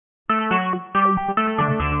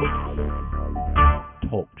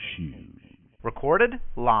Shoes. Recorded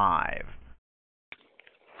live.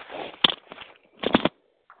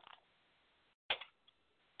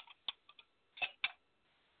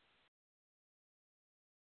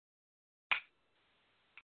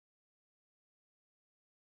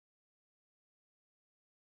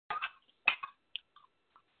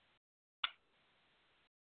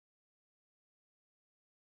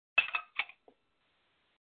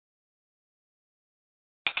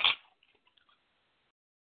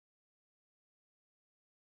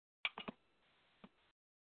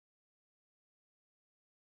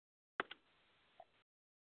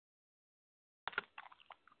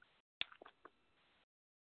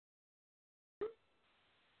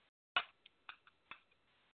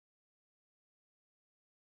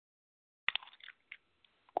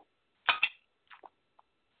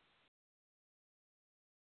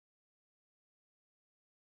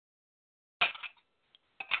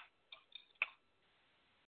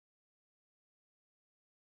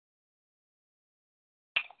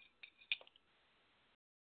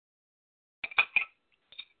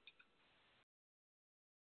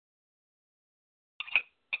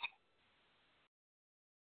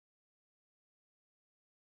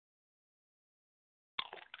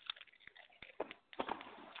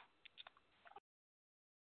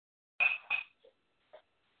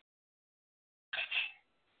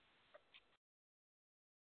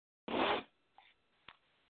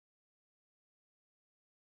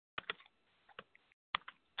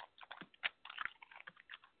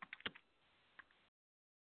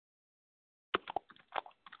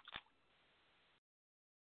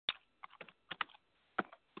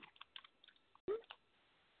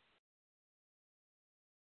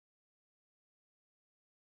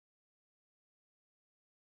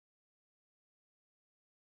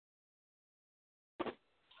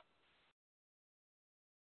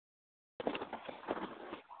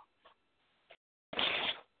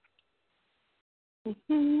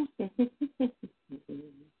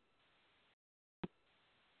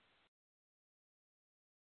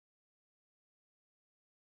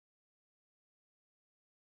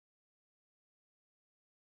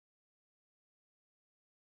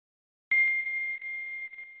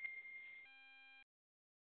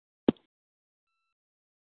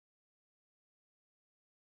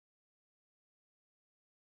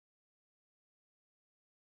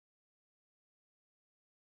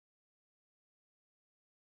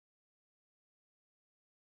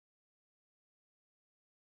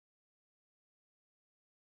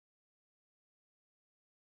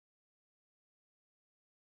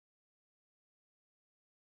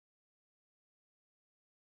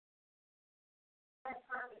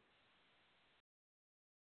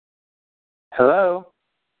 Hello?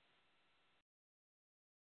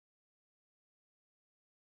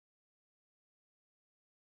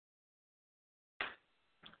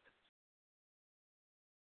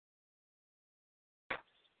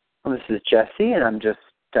 Well, this is Jesse, and I'm just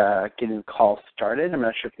getting the call started. I'm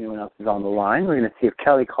not sure if anyone else is on the line. We're going to see if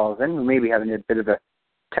Kelly calls in. We may be having a bit of a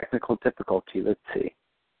technical difficulty. Let's see.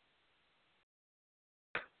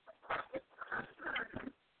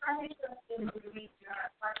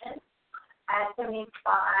 At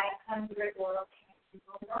 7500 Laurel Canyon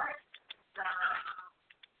Boulevard.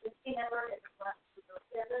 The key number is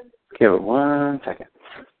 107. Give it 1 second.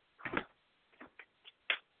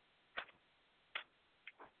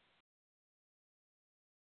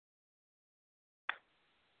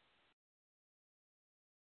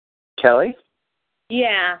 Kelly?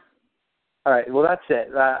 Yeah. All right, well, that's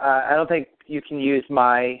it. I don't think you can use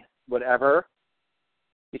my whatever.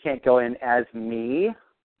 You can't go in as me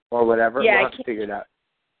or whatever. Yeah, we'll have to figure it out.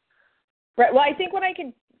 Right. Well, I think what I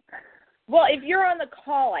can. Well, if you're on the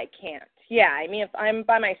call, I can't. Yeah, I mean, if I'm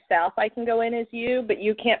by myself, I can go in as you, but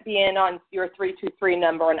you can't be in on your 323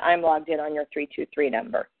 number, and I'm logged in on your 323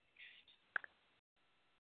 number.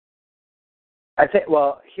 I think.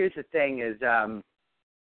 Well, here's the thing: is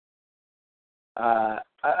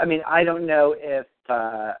I mean, I don't know if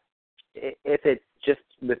it's just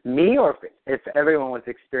with me or if everyone was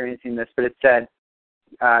experiencing this, but it said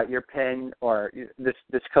your PIN or this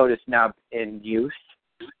code is now in use.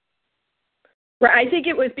 Right. I think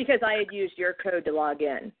it was because I had used your code to log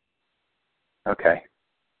in. Okay.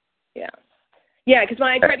 Yeah. Yeah, because when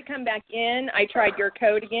I tried to come back in, I tried your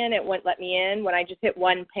code again. It wouldn't let me in. When I just hit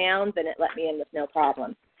 £1, then it let me in with no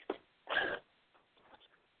problem.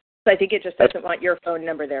 So I think it just doesn't want your phone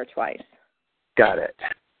number there twice. Got it.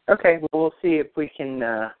 Okay, well, we'll see if we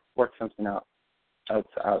can work something out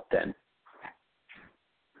then.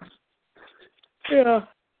 Yeah.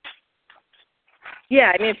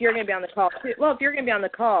 Yeah, I mean, if you're going to be on the call, well, if you're going to be on the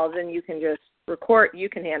call, then you can just record. You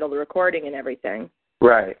can handle the recording and everything.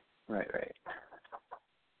 Right.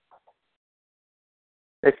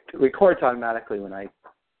 It records automatically when I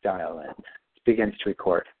dial in. It begins to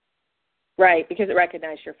record. Right, because it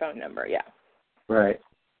recognized your phone number, yeah. Right.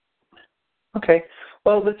 Okay.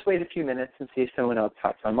 Well, let's wait a few minutes and see if someone else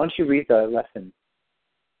hops on. Why don't you read the lesson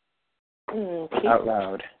out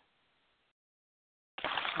loud?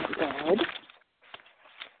 Good.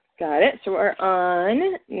 Got it. So we're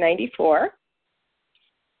on 94. It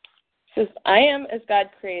says, I am as God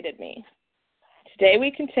created me. Today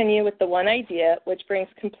we continue with the one idea which brings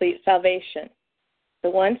complete salvation, the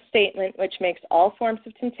one statement which makes all forms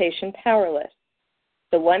of temptation powerless,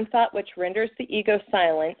 the one thought which renders the ego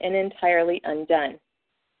silent and entirely undone.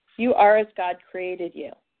 You are as God created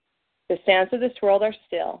you. The sounds of this world are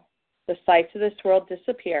still, the sights of this world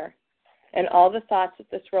disappear, and all the thoughts that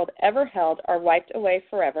this world ever held are wiped away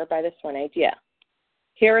forever by this one idea.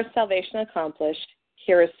 Here is salvation accomplished.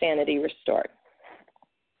 Here is sanity restored.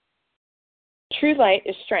 True light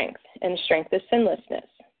is strength, and strength is sinlessness.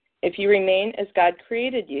 If you remain as God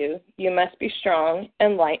created you, you must be strong,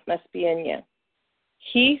 and light must be in you.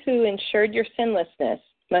 He who ensured your sinlessness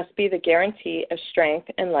must be the guarantee of strength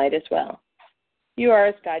and light as well. You are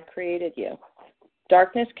as God created you.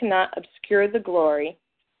 Darkness cannot obscure the glory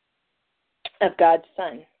of God's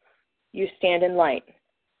Son. You stand in light,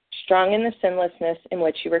 strong in the sinlessness in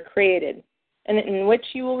which you were created, and in which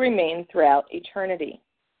you will remain throughout eternity.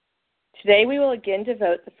 Today we will again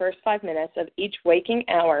devote the first 5 minutes of each waking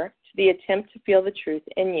hour to the attempt to feel the truth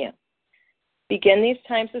in you. Begin these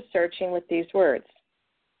times of searching with these words.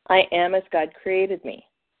 I am as God created me.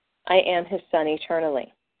 I am His Son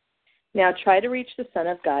eternally. Now try to reach the Son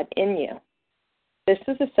of God in you. This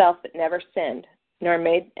is a self that never sinned, nor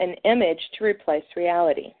made an image to replace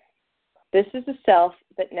reality. This is a self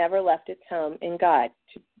that never left its home in God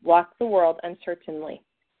to walk the world uncertainly.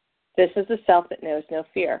 This is a self that knows no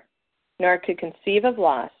fear, nor could conceive of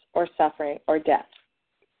loss or suffering or death.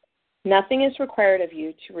 Nothing is required of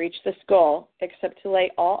you to reach this goal except to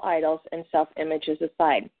lay all idols and self-images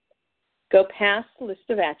aside. Go past the list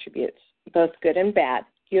of attributes, both good and bad,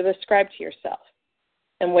 you have ascribed to yourself,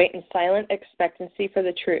 and wait in silent expectancy for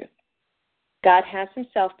the truth. God has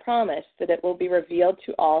Himself promised that it will be revealed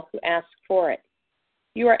to all who ask for it.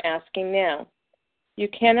 You are asking now. You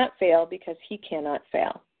cannot fail because He cannot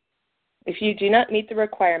fail. If you do not meet the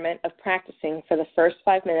requirement of practicing for the first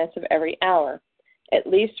 5 minutes of every hour, at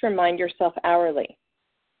least remind yourself hourly,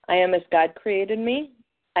 I am as God created me.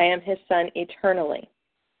 I am His Son eternally.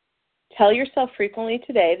 Tell yourself frequently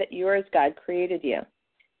today that you are as God created you,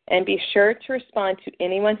 and be sure to respond to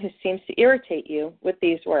anyone who seems to irritate you with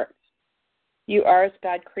these words. You are as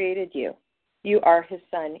God created you. You are His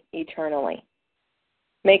Son eternally.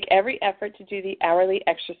 Make every effort to do the hourly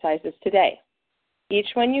exercises today. Each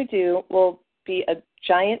one you do will be a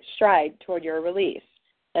giant stride toward your release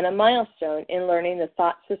and a milestone in learning the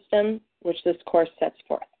thought system which this course sets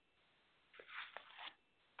forth.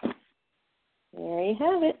 There you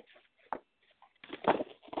have it.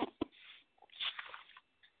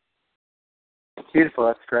 Beautiful.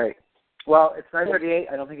 That's great. Well, it's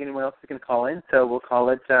 9:38. I don't think anyone else is going to call in, so we'll call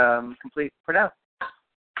it complete for now.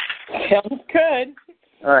 Sounds good.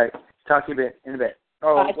 All right. Talk to you in a bit.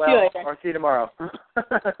 Oh, I'll see you tomorrow.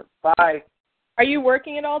 Bye. Are you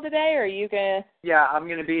working at all today, or are you going to? Yeah, I'm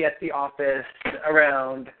going to be at the office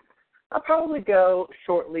around, I'll probably go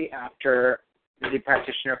shortly after the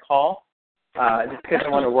practitioner call, just because I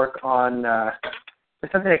want to work on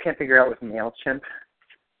there's something I can't figure out with MailChimp.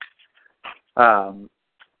 So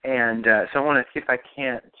I want to see if I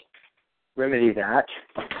can't remedy that.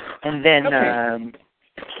 And then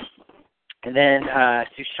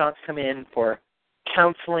Sushant's come in for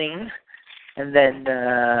counseling, and then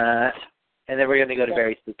we're going to go to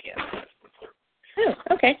Barry's boot camp. Oh,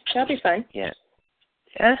 okay. That'll be fun. Yeah.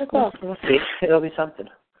 Yeah, cool. We'll see. It'll be something.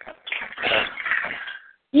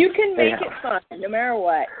 You can make it fun, no matter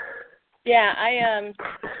what. Yeah, I'm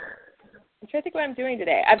trying to think what I'm doing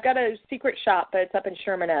today. I've got a secret shop, but it's up in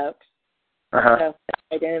Sherman Oaks. So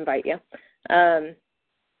I didn't invite you. And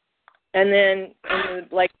then in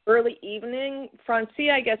the, early evening,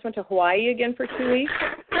 Francia, I guess, went to Hawaii again for 2 weeks.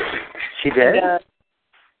 She did?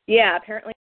 Yeah, apparently